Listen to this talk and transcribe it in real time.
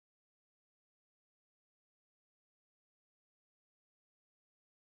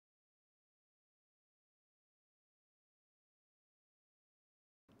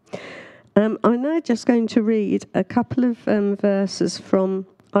I'm now just going to read a couple of verses from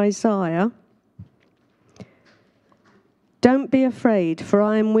Isaiah. Don't be afraid, for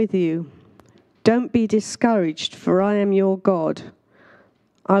I am with you. Don't be discouraged, for I am your God.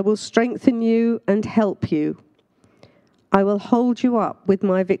 I will strengthen you and help you. I will hold you up with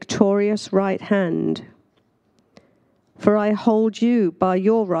my victorious right hand. For I hold you by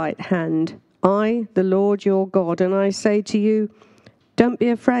your right hand, I, the Lord your God, and I say to you, don't be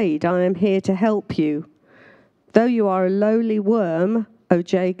afraid, I am here to help you. Though you are a lowly worm, O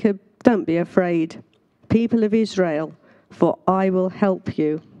Jacob, don't be afraid, people of Israel, for I will help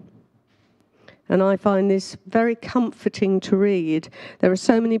you. And I find this very comforting to read. There are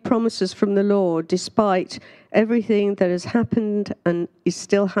so many promises from the Lord, despite everything that has happened and is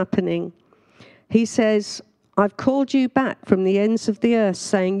still happening. He says, I've called you back from the ends of the earth,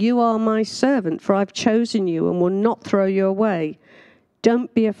 saying, you are my servant, for I've chosen you and will not throw you away.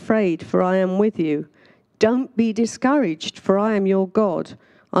 Don't be afraid, for I am with you. Don't be discouraged, for I am your God.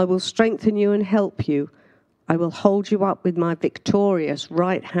 I will strengthen you and help you. I will hold you up with my victorious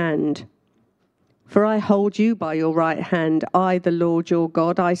right hand. For I hold you by your right hand, I, the Lord your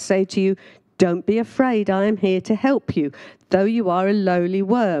God. I say to you, don't be afraid, I am here to help you. Though you are a lowly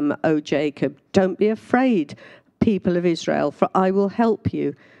worm, O Jacob, don't be afraid, people of Israel, for I will help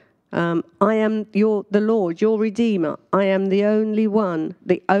you. I am the Lord, your Redeemer. I am the only one,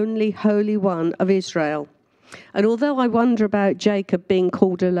 the only Holy One of Israel. And although I wonder about Jacob being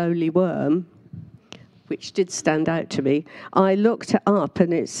called a lowly worm, which did stand out to me, I looked it up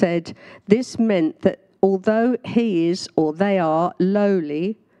and it said this meant that although he is, or they are,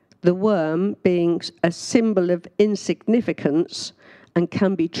 lowly, the worm being a symbol of insignificance and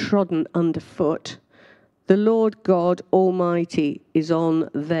can be trodden underfoot, the Lord God Almighty is on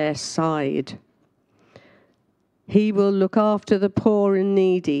their side. He will look after the poor and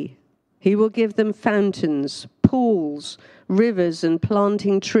needy. He will give them fountains, pools, rivers, and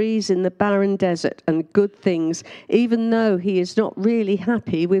planting trees in the barren desert and good things, even though he is not really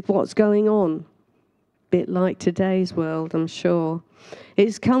happy with what's going on. Bit like today's world, I'm sure.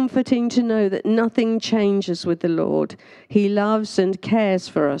 It's comforting to know that nothing changes with the Lord. He loves and cares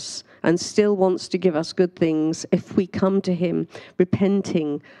for us and still wants to give us good things if we come to him,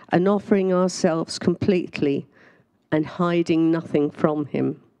 repenting and offering ourselves completely and hiding nothing from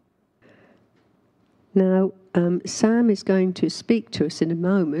him. Now, Sam is going to speak to us in a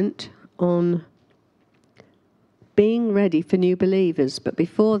moment on being ready for new believers. But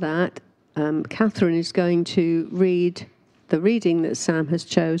before that, Catherine is going to read the reading that Sam has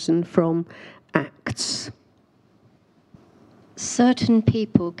chosen from Acts. Certain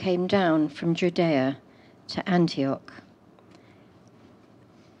people came down from Judea to Antioch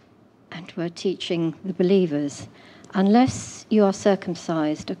and were teaching the believers, unless you are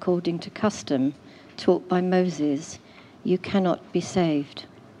circumcised according to custom taught by Moses, you cannot be saved.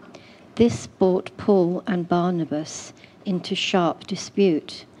 This brought Paul and Barnabas into sharp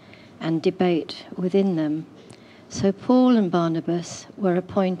dispute and debate within them. So Paul and Barnabas were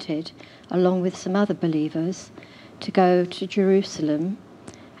appointed, along with some other believers, to go to Jerusalem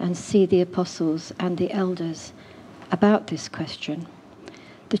and see the apostles and the elders about this question.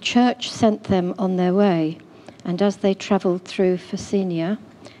 The church sent them on their way, and as they travelled through Phrygia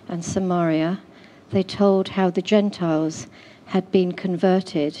and Samaria, they told how the Gentiles had been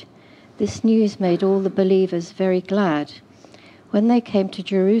converted. This news made all the believers very glad. When they came to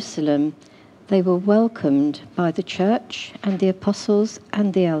Jerusalem, they were welcomed by the church and the apostles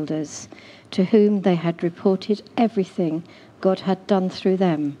and the elders, to whom they had reported everything God had done through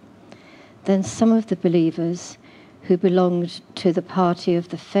them. Then some of the believers who belonged to the party of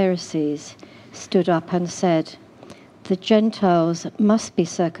the Pharisees stood up and said, the Gentiles must be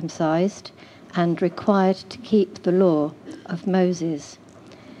circumcised and required to keep the law of Moses.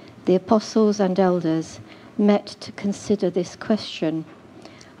 The apostles and elders met to consider this question.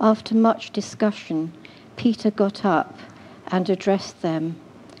 After much discussion, Peter got up and addressed them.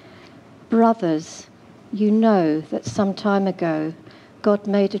 Brothers, you know that some time ago God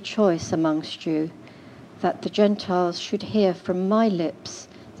made a choice amongst you that the Gentiles should hear from my lips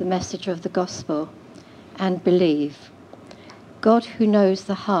the message of the gospel and believe. God, who knows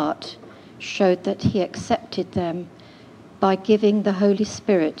the heart, showed that he accepted them by giving the Holy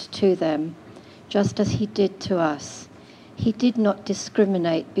Spirit to them, just as he did to us. He did not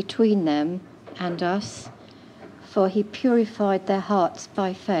discriminate between them and us, for he purified their hearts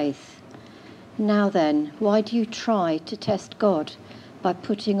by faith. Now then, why do you try to test God by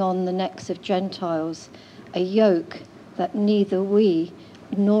putting on the necks of Gentiles a yoke that neither we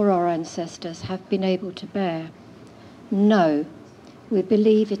nor our ancestors have been able to bear? No, We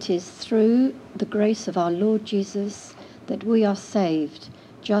believe it is through the grace of our Lord Jesus that we are saved,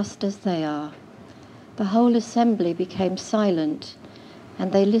 just as they are." The whole assembly became silent,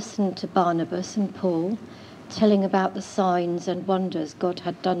 and they listened to Barnabas and Paul, telling about the signs and wonders God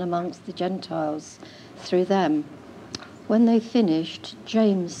had done amongst the Gentiles through them. When they finished,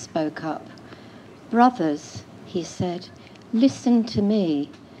 James spoke up. "Brothers," he said, "listen to me.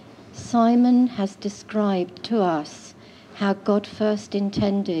 Simon has described to us how God first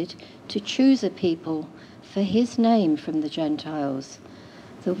intended to choose a people for his name from the Gentiles.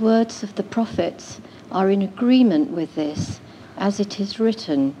 The words of the prophets are in agreement with this, as it is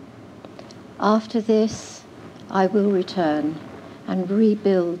written, 'After this I will return and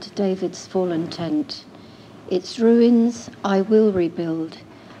rebuild David's fallen tent. Its ruins I will rebuild.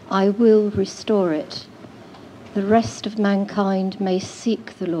 I will restore it. The rest of mankind may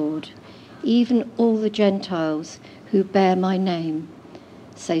seek the Lord, even all the Gentiles who bear my name,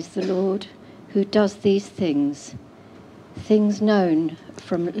 says the Lord, who does these things, things known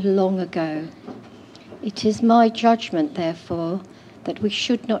from long ago. It is my judgment, therefore, that we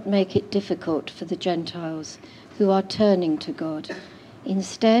should not make it difficult for the Gentiles who are turning to God.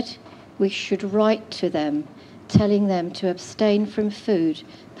 Instead, we should write to them, telling them to abstain from food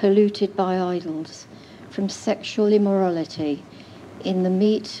polluted by idols, from sexual immorality, in the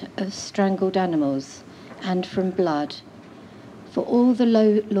meat of strangled animals, and from blood. For all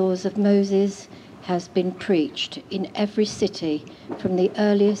the laws of Moses has been preached in every city from the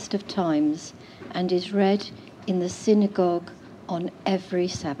earliest of times, and is read in the synagogue on every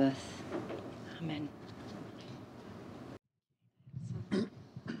Sabbath." Amen.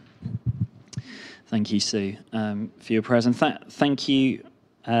 Thank you, Sue, for your prayers. And thank you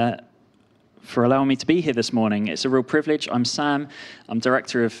for allowing me to be here this morning. It's a real privilege. I'm Sam. I'm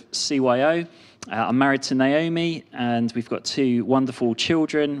director of CYO. I'm married to Naomi, and we've got two wonderful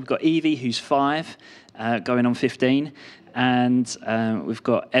children. We've got Evie, who's 5, going on 15, and we've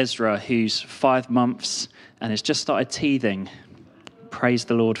got Ezra, who's 5 months and has just started teething. Praise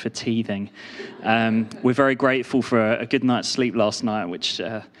the Lord for teething. We're very grateful for a good night's sleep last night, which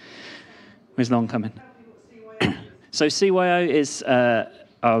was long coming. So CYO is...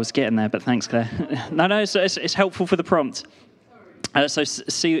 I was getting there, but thanks, Claire. No, it's helpful for the prompt. So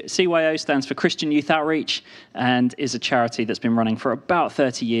CYO stands for Christian Youth Outreach and is a charity that's been running for about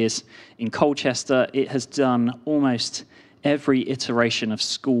 30 years in Colchester. It has done almost every iteration of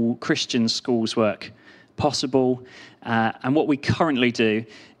Christian schools work possible. And what we currently do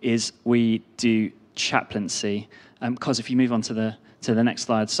is we do chaplaincy. Because if you move on to the next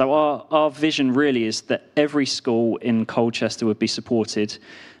slide. So our vision really is that every school in Colchester would be supported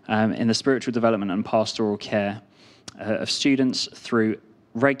in the spiritual development and pastoral care of students through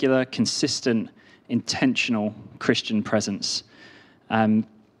regular, consistent, intentional Christian presence.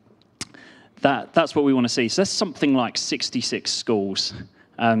 That's what we want to see. So that's something like 66 schools.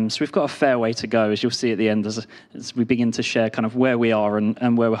 So we've got a fair way to go, as you'll see at the end, as we begin to share kind of where we are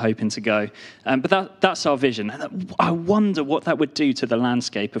and where we're hoping to go. But that's our vision. And I wonder what that would do to the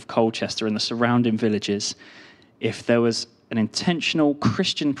landscape of Colchester and the surrounding villages if there was an intentional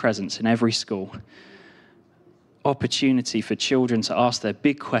Christian presence in every school. Opportunity for children to ask their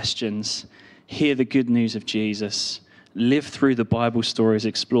big questions, hear the good news of Jesus, live through the Bible stories,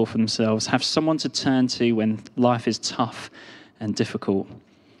 explore for themselves, have someone to turn to when life is tough and difficult.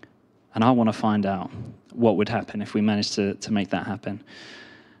 And I want to find out what would happen if we managed to make that happen.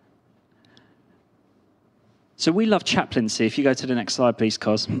 So we love chaplaincy. If you go to the next slide, please,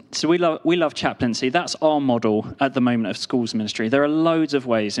 Cos. So we love chaplaincy. That's our model at the moment of schools ministry. There are loads of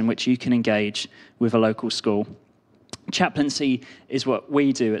ways in which you can engage with a local school. Chaplaincy is what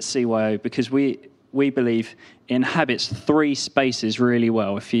we do at CYO because we believe inhabits 3 spaces really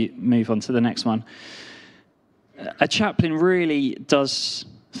well. If you move on to the next one. A chaplain really does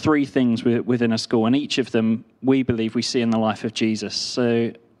 3 things within a school, and each of them we believe we see in the life of Jesus.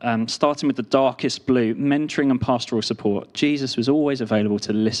 So starting with the darkest blue, mentoring and pastoral support. Jesus was always available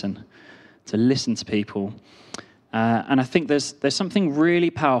to listen to people. And I think there's something really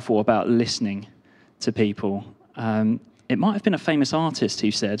powerful about listening to people. It might have been a famous artist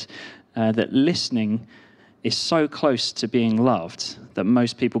who said that listening is so close to being loved that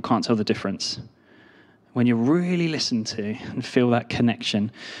most people can't tell the difference. When you really listen to and feel that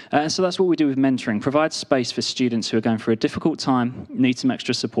connection. And so that's what we do with mentoring. Provide space for students who are going through a difficult time, need some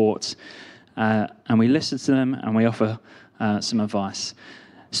extra support, and we listen to them and we offer some advice.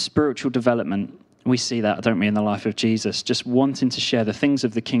 Spiritual development, we see that, don't we, in the life of Jesus, just wanting to share the things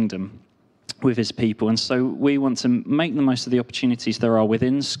of the kingdom with his people. And so we want to make the most of the opportunities there are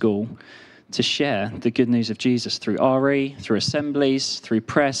within school to share the good news of Jesus through RE, through assemblies, through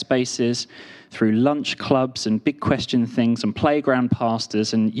prayer spaces, through lunch clubs and big question things and playground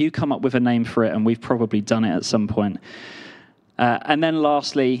pastors, and you come up with a name for it, and we've probably done it at some point. And then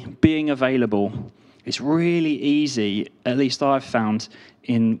lastly, being available. It's really easy, at least I've found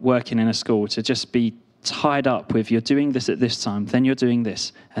in working in a school, to just be tied up with you're doing this at this time, then you're doing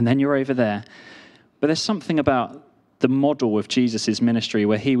this, and then you're over there. But there's something about the model of Jesus' ministry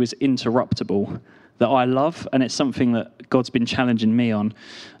where he was interruptible that I love, and it's something that God's been challenging me on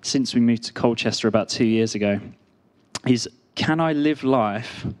since we moved to Colchester about 2 years ago, is can I live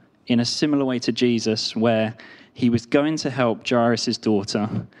life in a similar way to Jesus, where he was going to help Jairus' daughter.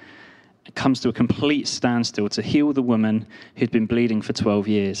 It comes to a complete standstill to heal the woman who'd been bleeding for 12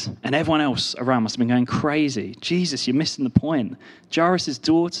 years. And everyone else around must have been going crazy. Jesus, you're missing the point. Jairus'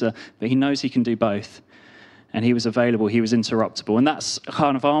 daughter, but he knows he can do both. And he was available, he was interruptible. And that's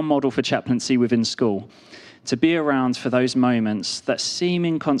kind of our model for chaplaincy within school. To be around for those moments that seem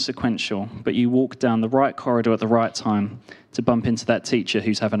inconsequential, but you walk down the right corridor at the right time to bump into that teacher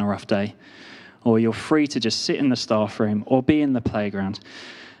who's having a rough day. Or you're free to just sit in the staff room or be in the playground.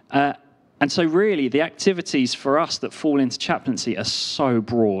 And so really, the activities for us that fall into chaplaincy are so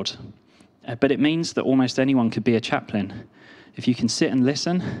broad. But it means that almost anyone could be a chaplain. If you can sit and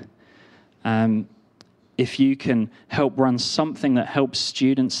listen, if you can help run something that helps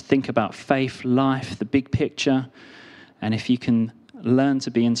students think about faith, life, the big picture, and if you can learn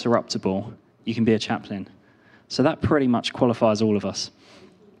to be interruptible, you can be a chaplain. So that pretty much qualifies all of us.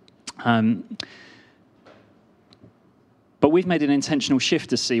 But we've made an intentional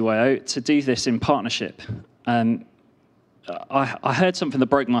shift as CYO to do this in partnership. I heard something that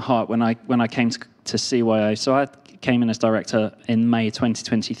broke my heart when I came to CYO. So I came in as director in May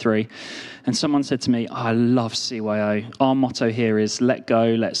 2023, and someone said to me, I love CYO. Our motto here is let go,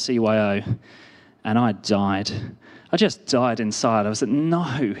 let CYO. And I died. I just died inside. I was like,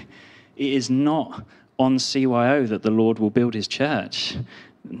 no, it is not on CYO that the Lord will build his church.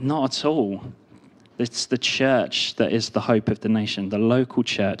 Not at all. It's the church that is the hope of the nation, the local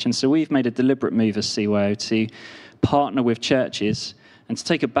church. And so we've made a deliberate move as CYO to partner with churches and to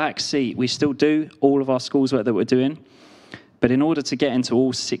take a back seat. We still do all of our schools work that we're doing. But in order to get into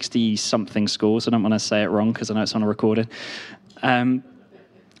all 60-something schools, I don't want to say it wrong because I know it's on a recording,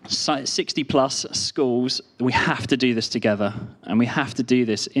 60-plus schools, we have to do this together. And we have to do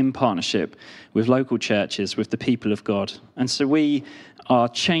this in partnership with local churches, with the people of God. And so we are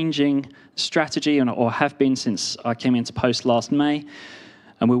changing strategy, or have been since I came into post last May.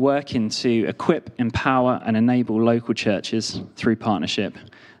 And we're working to equip, empower, and enable local churches through partnership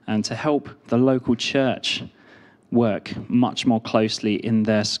and to help the local church work much more closely in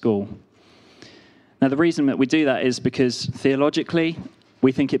their school. Now, the reason that we do that is because theologically,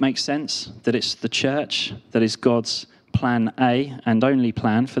 we think it makes sense that it's the church that is God's plan A and only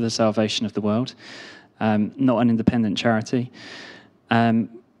plan for the salvation of the world, not an independent charity.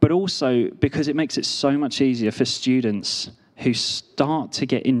 But also because it makes it so much easier for students who start to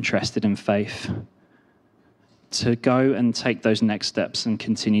get interested in faith to go and take those next steps and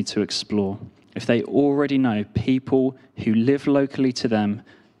continue to explore. If they already know people who live locally to them,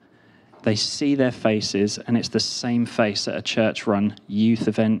 they see their faces, and it's the same face at a church-run youth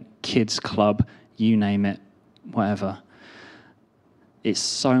event, kids club, you name it, whatever. It's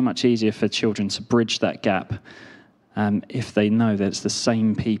so much easier for children to bridge that gap if they know that it's the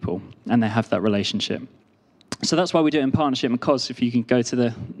same people and they have that relationship. So that's why we do it in partnership. Because if you can go to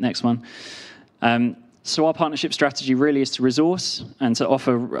the next one. So our partnership strategy really is to resource and to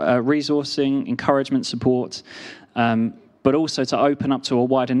offer resourcing, encouragement, support, but also to open up to a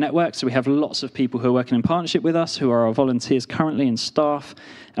wider network. So we have lots of people who are working in partnership with us, who are our volunteers currently and staff,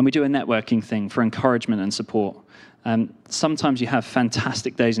 and we do a networking thing for encouragement and support. Sometimes you have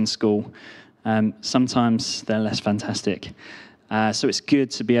fantastic days in school. Sometimes they're less fantastic. So it's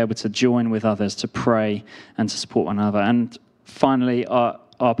good to be able to join with others, to pray and to support one another. And finally, our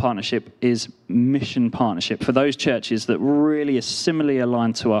partnership is mission partnership. For those churches that really are similarly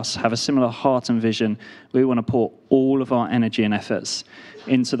aligned to us, have a similar heart and vision, we want to pour all of our energy and efforts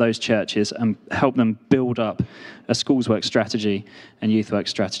into those churches and help them build up a schools work strategy and youth work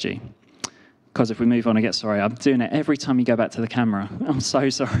strategy. Because if we move on, I get sorry. I'm doing it every time you go back to the camera. I'm so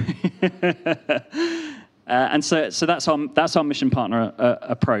sorry. And so that's our mission partner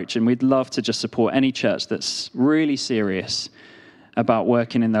approach. And we'd love to just support any church that's really serious about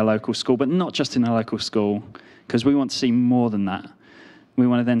working in their local school, but not just in their local school, because we want to see more than that. We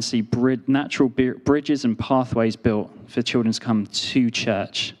want to then see natural bridges and pathways built for children to come to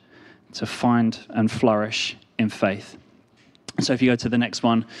church, to find and flourish in faith. So if you go to the next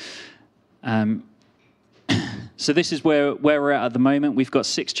one, So this is where we're at the moment. We've got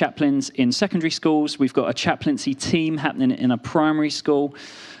 6 chaplains in secondary schools. We've got a chaplaincy team happening in a primary school.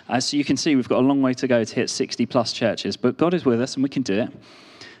 So you can see we've got a long way to go to hit 60-plus churches. But God is with us, and we can do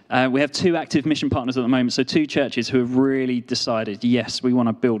it. We have 2 active mission partners at the moment, so 2 churches who have really decided, yes, we want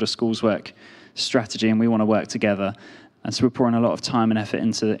to build a schools work strategy, and we want to work together. And so we're pouring a lot of time and effort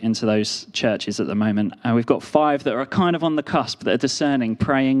into those churches at the moment. And we've got 5 that are kind of on the cusp, that are discerning,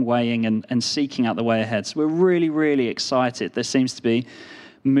 praying, weighing, and seeking out the way ahead. So we're really, really excited. There seems to be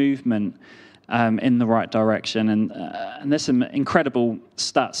movement in the right direction. And there's some incredible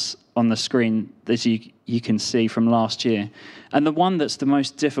stats on the screen that you can see from last year. And the one that's the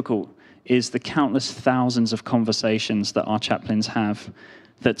most difficult is the countless thousands of conversations that our chaplains have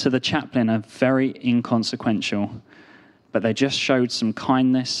that to the chaplain are very inconsequential. But they just showed some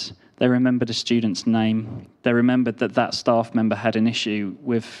kindness. They remembered a student's name. They remembered that staff member had an issue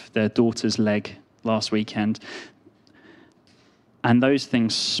with their daughter's leg last weekend. And those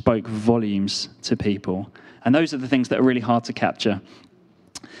things spoke volumes to people. And those are the things that are really hard to capture.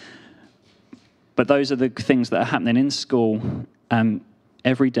 But those are the things that are happening in school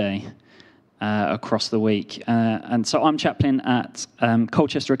every day across the week. And so I'm chaplain at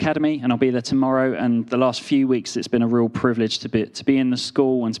Colchester Academy, and I'll be there tomorrow. And the last few weeks, it's been a real privilege to be in the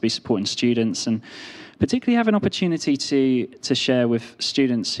school and to be supporting students, and particularly have an opportunity to share with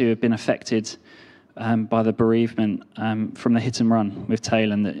students who have been affected by the bereavement from the hit and run with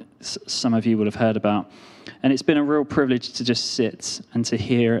Taylor that some of you will have heard about. And it's been a real privilege to just sit and to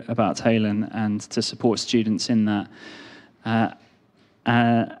hear about Taylor and to support students in that.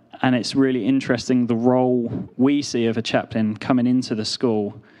 And it's really interesting the role we see of a chaplain coming into the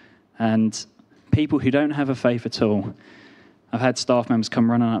school, and people who don't have a faith at all. I've had staff members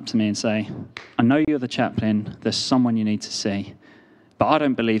come running up to me and say, I know you're the chaplain, there's someone you need to see, but I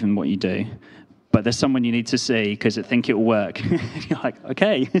don't believe in what you do, but there's someone you need to see because I think it will work. You're like,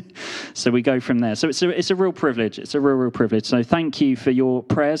 okay. So we go from there. So it's a real privilege. It's a real privilege. So thank you for your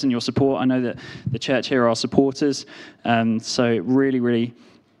prayers and your support. I know that the church here are supporters, so really, really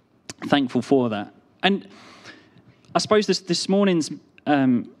thankful for that. And I suppose this morning's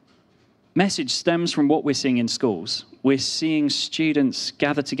message stems from what we're seeing in schools. We're seeing students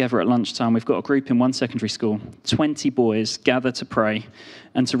gather together at lunchtime. We've got a group in one secondary school, 20 boys gather to pray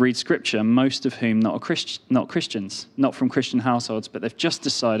and to read scripture, most of whom not Christians, not from Christian households, but they've just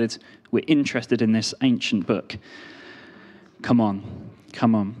decided we're interested in this ancient book. Come on.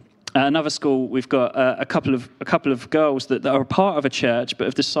 At another school, we've got a couple of girls that are a part of a church, but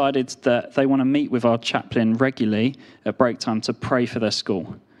have decided that they want to meet with our chaplain regularly at break time to pray for their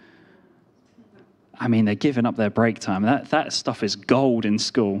school. I mean, they're giving up their break time. That stuff is gold in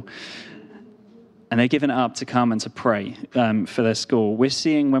school. And they're giving it up to come and to pray for their school. We're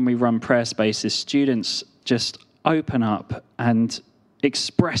seeing when we run prayer spaces, students just open up and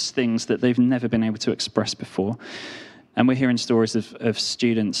express things that they've never been able to express before. And we're hearing stories of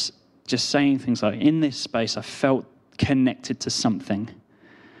students just saying things like, in this space, I felt connected to something.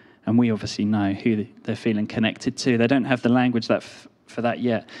 And we obviously know who they're feeling connected to. They don't have the language for that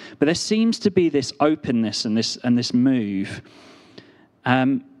yet. But there seems to be this openness and this move.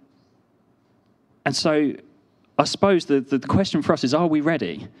 And so I suppose the question for us is, are we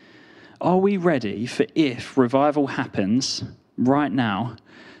ready? Are we ready for if revival happens right now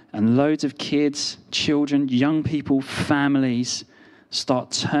and loads of kids, children, young people, families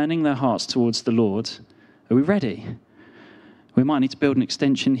start turning their hearts towards the Lord? Are we ready? We might need to build an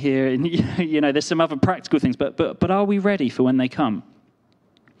extension here, and there's some other practical things, but are we ready for when they come?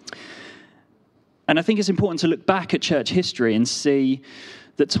 And I think it's important to look back at church history and see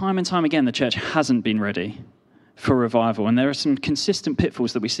that time and time again the church hasn't been ready for revival, and there are some consistent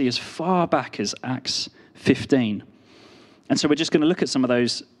pitfalls that we see as far back as Acts 15. And so we're just going to look at some of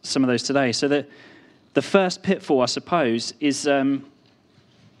those today. So the first pitfall, I suppose, is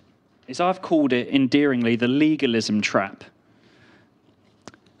I've called it endearingly the legalism trap.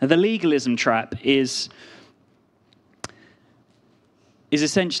 Now, the legalism trap is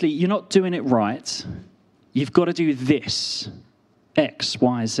essentially you're not doing it right. You've got to do this, X,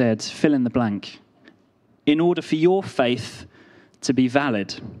 Y, Z, fill in the blank, in order for your faith to be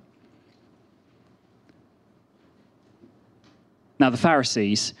valid. Now, the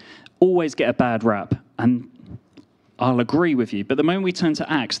Pharisees always get a bad rap, and I'll agree with you. But the moment we turn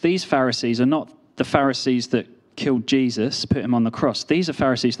to Acts, these Pharisees are not the Pharisees that killed Jesus, put him on the cross. These are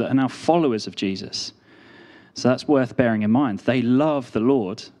Pharisees that are now followers of Jesus. So that's worth bearing in mind. They love the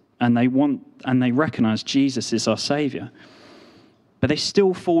Lord, and they recognize Jesus is our Savior. But they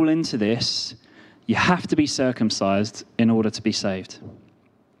still fall into this. You have to be circumcised in order to be saved.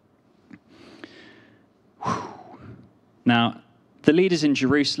 Now, the leaders in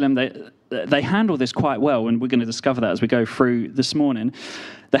Jerusalem, they handle this quite well, and we're going to discover that as we go through this morning.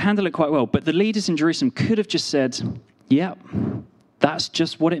 They handle it quite well, but the leaders in Jerusalem could have just said, yep, that's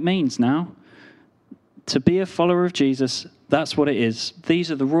just what it means now. To be a follower of Jesus, that's what it is.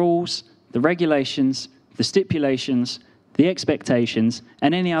 These are the rules, the regulations, the stipulations, the expectations,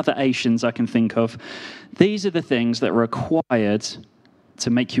 and any other Asians I can think of. These are the things that are required to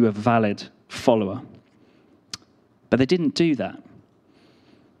make you a valid follower. But they didn't do that.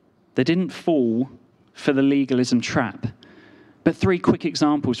 They didn't fall for the legalism trap. But 3 quick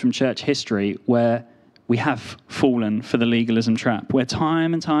examples from church history where we have fallen for the legalism trap, where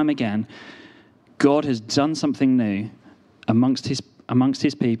time and time again, God has done something new amongst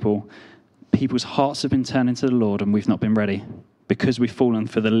his people. People's hearts have been turning to the Lord, and we've not been ready because we've fallen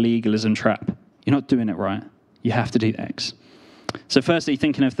for the legalism trap. You're not doing it right. You have to do X. So firstly,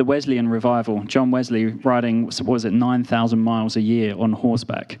 thinking of the Wesleyan revival, John Wesley riding, 9,000 miles a year on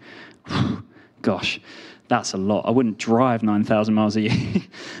horseback. Gosh, that's a lot. I wouldn't drive 9,000 miles a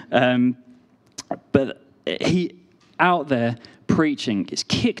year. But he out there preaching is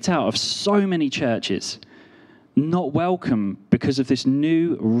kicked out of so many churches, not welcome because of this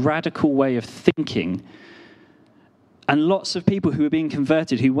new radical way of thinking. And lots of people who are being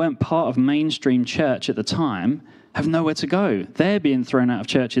converted, who weren't part of mainstream church at the time, have nowhere to go. They're being thrown out of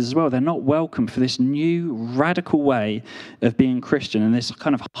churches as well. They're not welcome for this new radical way of being Christian and this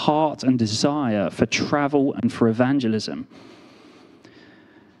kind of heart and desire for travel and for evangelism.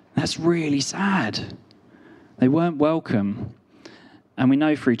 That's really sad. They weren't welcome. And we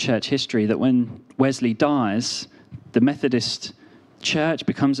know through church history that when Wesley dies, the Methodist Church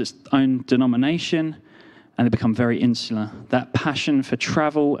becomes its own denomination, and they become very insular. That passion for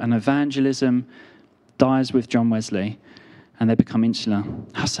travel and evangelism dies with John Wesley, and they become insular.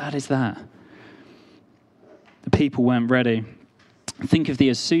 How sad is that? The people weren't ready. Think of the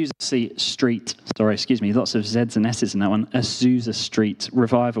Azusa Street, lots of Z's and S's in that one, Azusa Street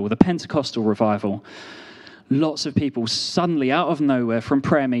revival, the Pentecostal revival. Lots of people suddenly, out of nowhere, from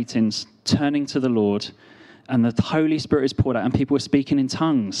prayer meetings, turning to the Lord, and the Holy Spirit is poured out, and people are speaking in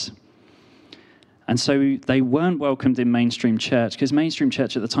tongues. And so they weren't welcomed in mainstream church, because mainstream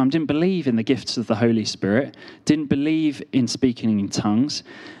church at the time didn't believe in the gifts of the Holy Spirit, didn't believe in speaking in tongues.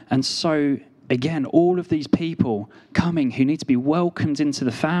 And so, again, all of these people coming who need to be welcomed into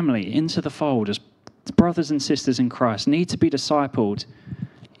the family, into the fold as brothers and sisters in Christ, need to be discipled.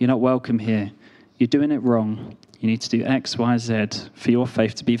 You're not welcome here. You're doing it wrong. You need to do X, Y, Z for your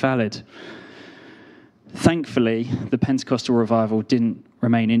faith to be valid. Thankfully, the Pentecostal revival didn't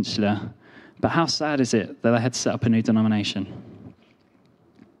remain insular. But how sad is it that they had to set up a new denomination?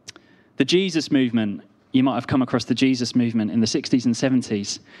 The Jesus movement, you might have come across the Jesus movement in the 60s and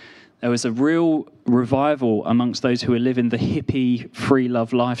 70s. There was a real revival amongst those who were living the hippie, free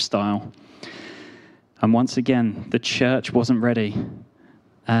love lifestyle. And once again, the church wasn't ready.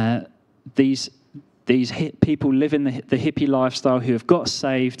 These people living the hippie lifestyle who have got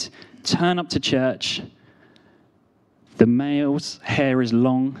saved, turn up to church. The male's hair is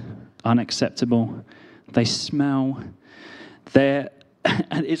long, unacceptable. They smell. And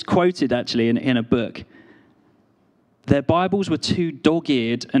it's quoted actually in a book. Their Bibles were too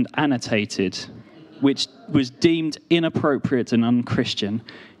dog-eared and annotated, which was deemed inappropriate and unchristian.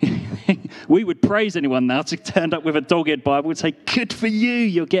 We would praise anyone now to turn up with a dog-eared Bible and say, good for you,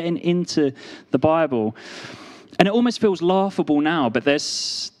 you're getting into the Bible. And it almost feels laughable now, but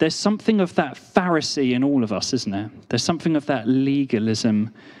there's something of that Pharisee in all of us, isn't there? There's something of that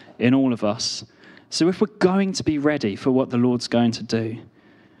legalism in all of us. So if we're going to be ready for what the Lord's going to do,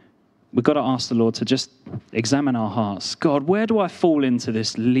 we've got to ask the Lord to just examine our hearts. God, where do I fall into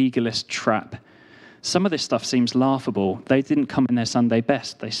this legalist trap? Some of this stuff seems laughable. They didn't come in their Sunday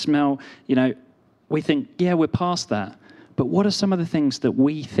best. They smell, we think, yeah, we're past that. But what are some of the things that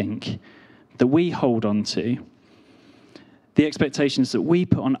we think, that we hold on to? The expectations that we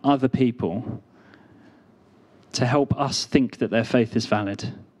put on other people to help us think that their faith is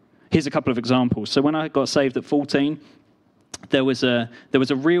valid. Here's a couple of examples. So when I got saved at 14, there was a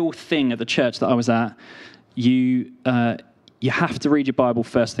real thing at the church that I was at. You have to read your Bible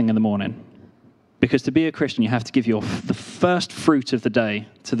first thing in the morning. Because to be a Christian, you have to give the first fruit of the day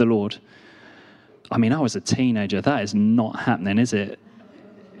to the Lord. I mean, I was a teenager. That is not happening, is it?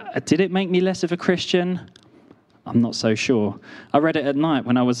 Did it make me less of a Christian? I'm not so sure. I read it at night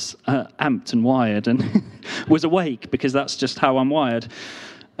when I was amped and wired and was awake, because that's just how I'm wired.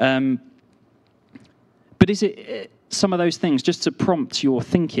 But is it some of those things, just to prompt your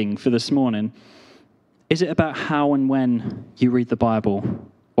thinking for this morning, is it about how and when you read the Bible,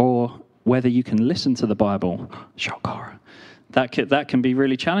 or whether you can listen to the Bible? Shock horror. That can be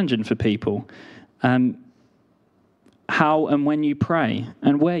really challenging for people. How and when you pray,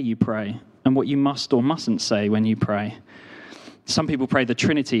 and where you pray, and what you must or mustn't say when you pray. Some people play the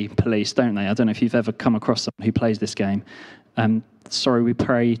Trinity police, don't they? I don't know if you've ever come across someone who plays this game. We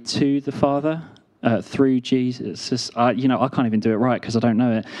pray to the Father through Jesus. I can't even do it right because I don't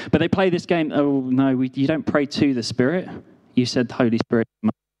know it. But they play this game. Oh, no, you don't pray to the Spirit. You said the Holy Spirit.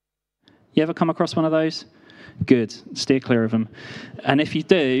 You ever come across one of those? Good. Steer clear of them. And if you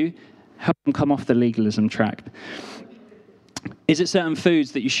do, help them come off the legalism track. Is it certain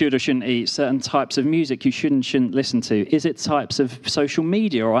foods that you should or shouldn't eat? Certain types of music you should and shouldn't listen to? Is it types of social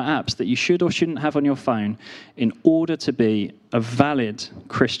media or apps that you should or shouldn't have on your phone in order to be a valid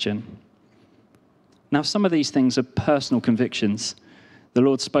Christian? Now, some of these things are personal convictions. The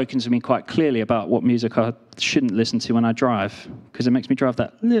Lord's spoken to me quite clearly about what music I shouldn't listen to when I drive, because it makes me drive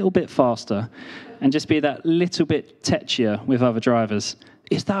that little bit faster and just be that little bit tetchier with other drivers.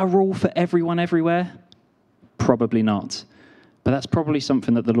 Is that a rule for everyone everywhere? Probably not. But that's probably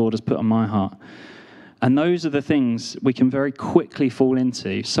something that the Lord has put on my heart. And those are the things we can very quickly fall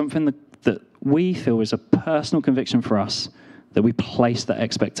into, something that we feel is a personal conviction for us, that we place that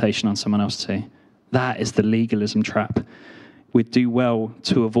expectation on someone else too. That is the legalism trap. We'd do well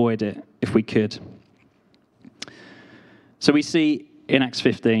to avoid it if we could. So we see in Acts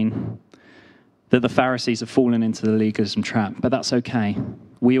 15 that the Pharisees have fallen into the legalism trap, but that's okay.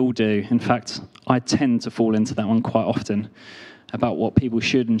 We all do. In fact, I tend to fall into that one quite often, about what people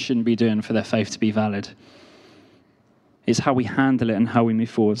should and shouldn't be doing for their faith to be valid. It's how we handle it and how we move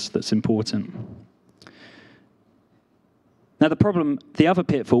forwards that's important. Now, the other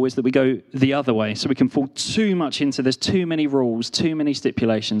pitfall is that we go the other way. So we can fall too much into there's too many rules, too many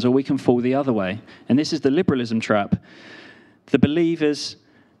stipulations, or we can fall the other way. And this is the liberalism trap. The believers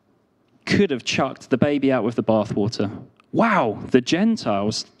could have chucked the baby out with the bathwater. Wow, the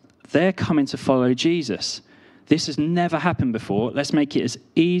Gentiles, they're coming to follow Jesus. This has never happened before. Let's make it as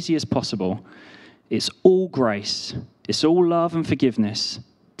easy as possible. It's all grace. It's all love and forgiveness.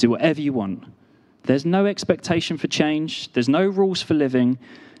 Do whatever you want. There's no expectation for change. There's no rules for living.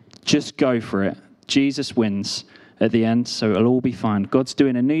 Just go for it. Jesus wins at the end, so it'll all be fine. God's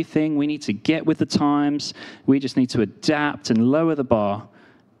doing a new thing. We need to get with the times. We just need to adapt and lower the bar.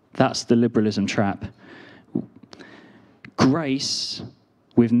 That's the liberalism trap. Grace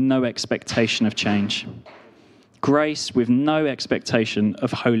with no expectation of change. Grace with no expectation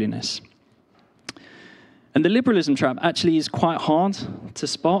of holiness. And the liberalism trap actually is quite hard to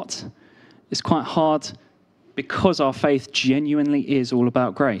spot. It's quite hard because our faith genuinely is all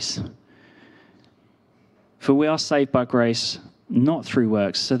about grace. For we are saved by grace, not through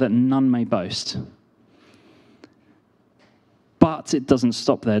works, so that none may boast. But it doesn't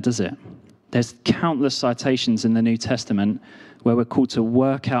stop there, does it? There's countless citations in the New Testament where we're called to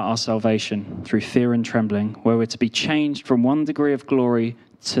work out our salvation through fear and trembling, where we're to be changed from one degree of glory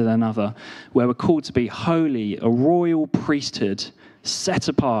to another, where we're called to be holy, a royal priesthood, set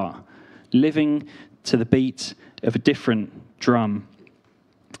apart, living to the beat of a different drum.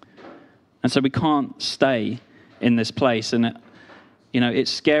 And so we can't stay in this place. And,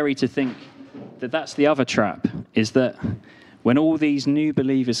 it's scary to think that that's the other trap, is that when all these new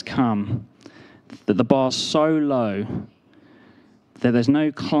believers come, that the bar's so low that there's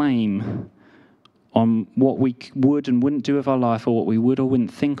no claim on what we would and wouldn't do with our life, or what we would or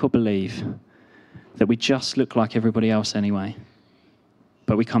wouldn't think or believe, that we just look like everybody else anyway.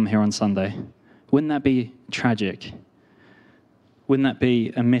 But we come here on Sunday. Wouldn't that be tragic? Wouldn't that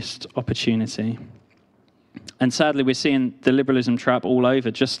be a missed opportunity? And sadly, we're seeing the liberalism trap all over,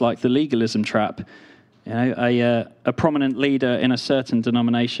 just like the legalism trap. A prominent leader in a certain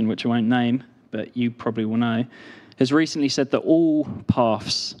denomination, which I won't name, but you probably will know, has recently said that all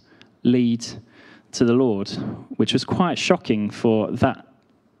paths lead to the Lord, which was quite shocking for that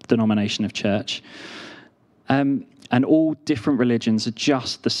denomination of church. And all different religions are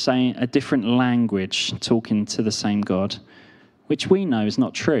just the same, a different language talking to the same God, which we know is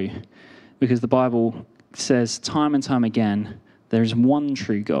not true, because the Bible says time and time again, there is one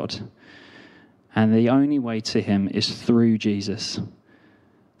true God, and the only way to him is through Jesus.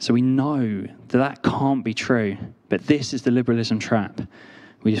 So we know that can't be true, but this is the liberalism trap.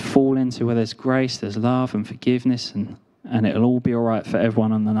 We just fall into where there's grace, there's love and forgiveness, and it'll all be all right for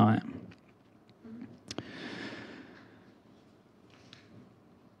everyone on the night.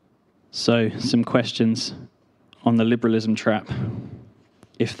 So, some questions on the liberalism trap,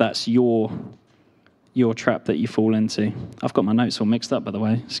 if that's your trap that you fall into. I've got my notes all mixed up, by the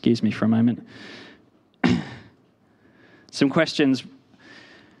way. Excuse me for a moment. Some questions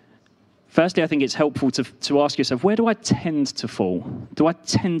Firstly, I think it's helpful to ask yourself, where do I tend to fall? Do I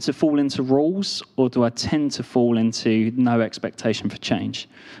tend to fall into rules, or do I tend to fall into no expectation for change?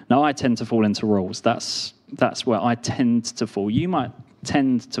 Now, I tend to fall into rules. That's where I tend to fall. You might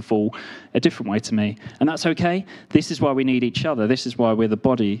tend to fall a different way to me, and that's okay. This is why we need each other. This is why we're the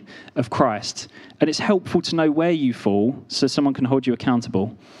body of Christ. And it's helpful to know where you fall so someone can hold you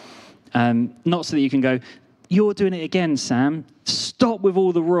accountable. Not so that you can go, "You're doing it again, Sam. Stop with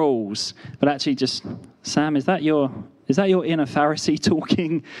all the rules." But actually just, "Sam, is that your inner Pharisee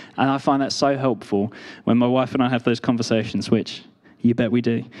talking?" And I find that so helpful when my wife and I have those conversations, which you bet we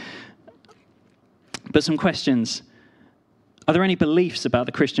do. But some questions. Are there any beliefs about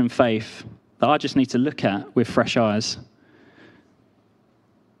the Christian faith that I just need to look at with fresh eyes?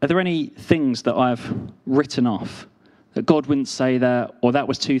 Are there any things that I've written off, that God wouldn't say that, or that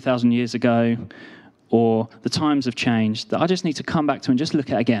was 2,000 years ago, or the times have changed, that I just need to come back to and just look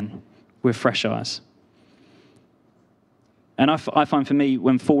at again with fresh eyes? And I find for me,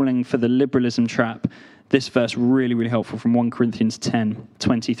 when falling for the liberalism trap, this verse really, really helpful from 1 Corinthians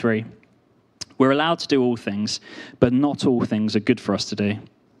 10:23. We're allowed to do all things, but not all things are good for us to do.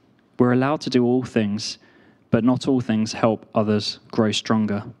 We're allowed to do all things, but not all things help others grow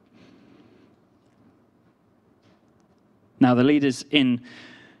stronger. Now, the leaders in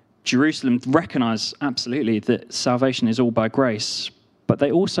Jerusalem recognize absolutely that salvation is all by grace, but they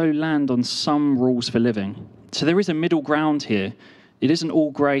also land on some rules for living. So there is a middle ground here. It isn't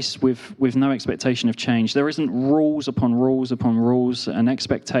all grace with no expectation of change. There isn't rules upon rules upon rules and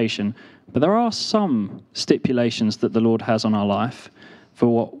expectation, but there are some stipulations that the Lord has on our life for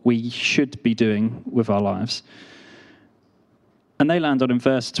what we should be doing with our lives. And they land on in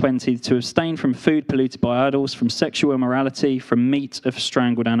verse 20, to abstain from food polluted by idols, from sexual immorality, from meat of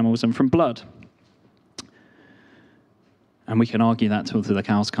strangled animals, and from blood. And we can argue that till the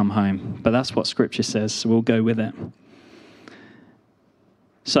cows come home, but that's what Scripture says, so we'll go with it.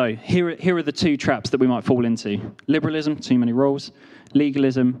 So here are the two traps that we might fall into. Liberalism, too many rules.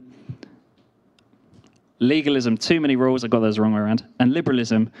 Legalism, too many rules. I got those the wrong way around. And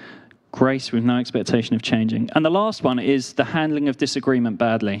liberalism, grace with no expectation of changing. And the last one is the handling of disagreement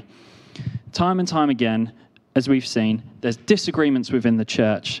badly. Time and time again, as we've seen, there's disagreements within the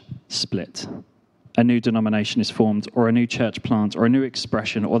church, split. A new denomination is formed, or a new church plant, or a new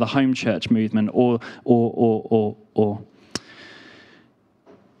expression, or the home church movement, or.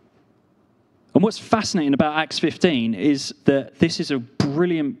 And what's fascinating about Acts 15 is that this is a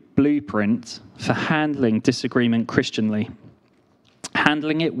brilliant blueprint for handling disagreement Christianly,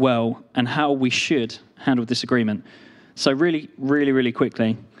 handling it well, and how we should handle disagreement. So really, really, really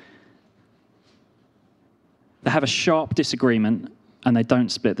quickly, they have a sharp disagreement and they don't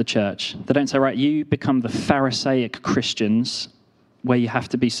split the church. They don't say, right, you become the Pharisaic Christians where you have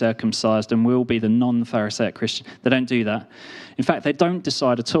to be circumcised and we'll be the non-Pharisaic Christian. They don't do that. In fact, they don't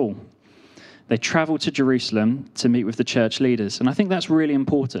decide at all. They travel to Jerusalem to meet with the church leaders. And I think that's really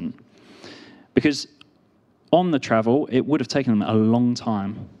important because on the travel, it would have taken them a long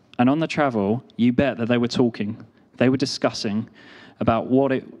time. And on the travel, you bet that they were talking. They were discussing about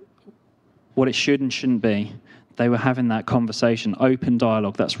what it should and shouldn't be. They were having that conversation, open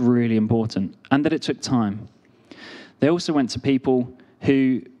dialogue. That's really important. And that it took time. They also went to people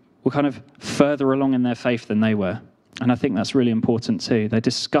who were kind of further along in their faith than they were. And I think that's really important too. They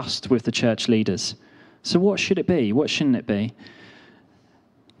discussed with the church leaders. So what should it be? What shouldn't it be?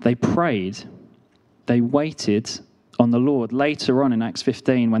 They prayed. They waited on the Lord. Later on in Acts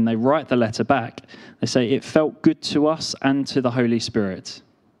 15, when they write the letter back, they say, it felt good to us and to the Holy Spirit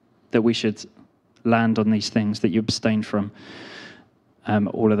that we should land on these things, that you abstain from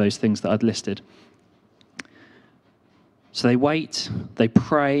all of those things that I'd listed. So they wait, they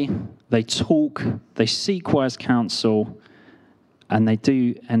pray, they talk, they seek wise counsel, and they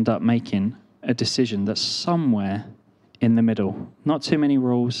do end up making a decision that's somewhere in the middle. Not too many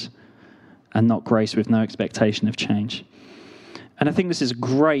rules, and not grace with no expectation of change. And I think this is a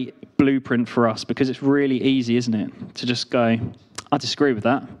great blueprint for us because it's really easy, isn't it, to just go, I disagree with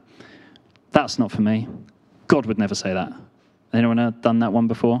that. That's not for me. God would never say that. Anyone done that one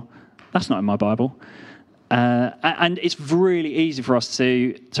before? That's not in my Bible. And it's really easy for us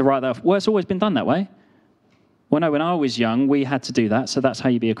to write that off. Well, it's always been done that way. Well, no, when I was young, we had to do that, so that's how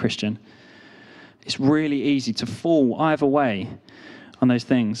you be a Christian. It's really easy to fall either way on those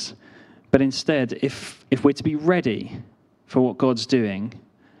things. But instead, if we're to be ready for what God's doing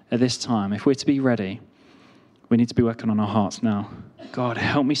at this time, if we're to be ready, we need to be working on our hearts now. God,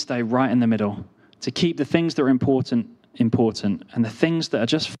 help me stay right in the middle, to keep the things that are important, and the things that are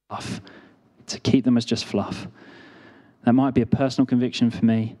just fluff, to keep them as just fluff. That might be a personal conviction for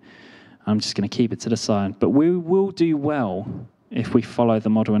me, I'm just going to keep it to the side. But we will do well if we follow the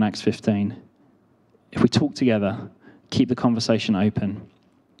model in Acts 15. If we talk together, keep the conversation open.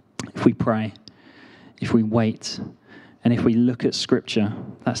 If we pray, if we wait, and if we look at Scripture.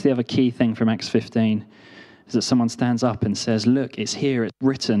 That's the other key thing from Acts 15, is that someone stands up and says, look, it's here, it's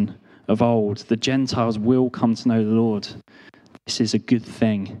written of old. The Gentiles will come to know the Lord. This is a good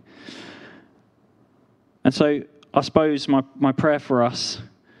thing. And so I suppose my prayer for us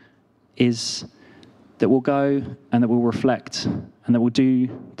is that we'll go and that we'll reflect and that we'll do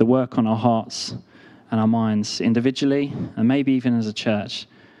the work on our hearts and our minds individually and maybe even as a church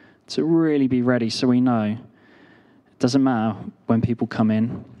to really be ready so we know it doesn't matter when people come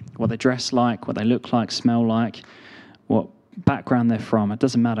in, what they dress like, what they look like, smell like, what background they're from. It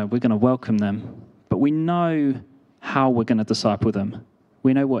doesn't matter. We're going to welcome them. But we know how we're going to disciple them.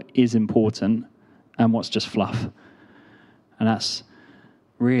 We know what is important and what's just fluff. And that's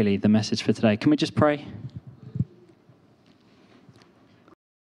really the message for today. Can we just pray?